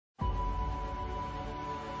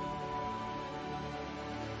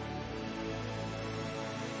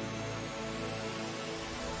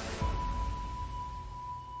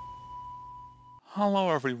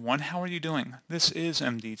Hello everyone, how are you doing? This is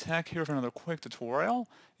MD Tech here for another quick tutorial.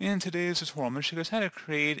 In today's tutorial, I'm going to show you guys how to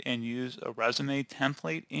create and use a resume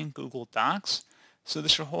template in Google Docs. So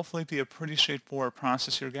this should hopefully be a pretty straightforward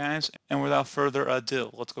process here, guys. And without further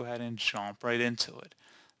ado, let's go ahead and jump right into it.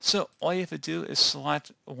 So all you have to do is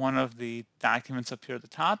select one of the documents up here at the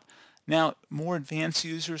top. Now, more advanced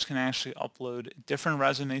users can actually upload different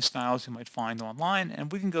resume styles you might find online,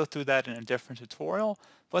 and we can go through that in a different tutorial,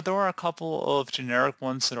 but there are a couple of generic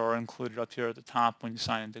ones that are included up here at the top when you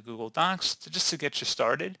sign into Google Docs just to get you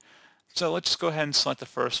started. So let's just go ahead and select the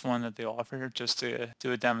first one that they offer here just to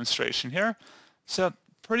do a demonstration here. So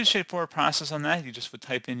pretty straightforward process on that. You just would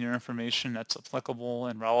type in your information that's applicable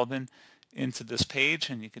and relevant into this page,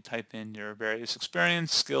 and you could type in your various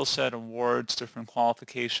experience, skill set, awards, different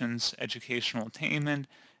qualifications, educational attainment,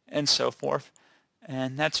 and so forth.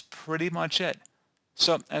 And that's pretty much it.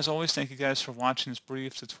 So as always, thank you guys for watching this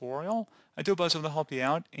brief tutorial. I do hope I was able to help you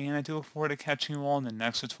out, and I do look forward to catching you all in the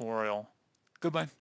next tutorial. Goodbye.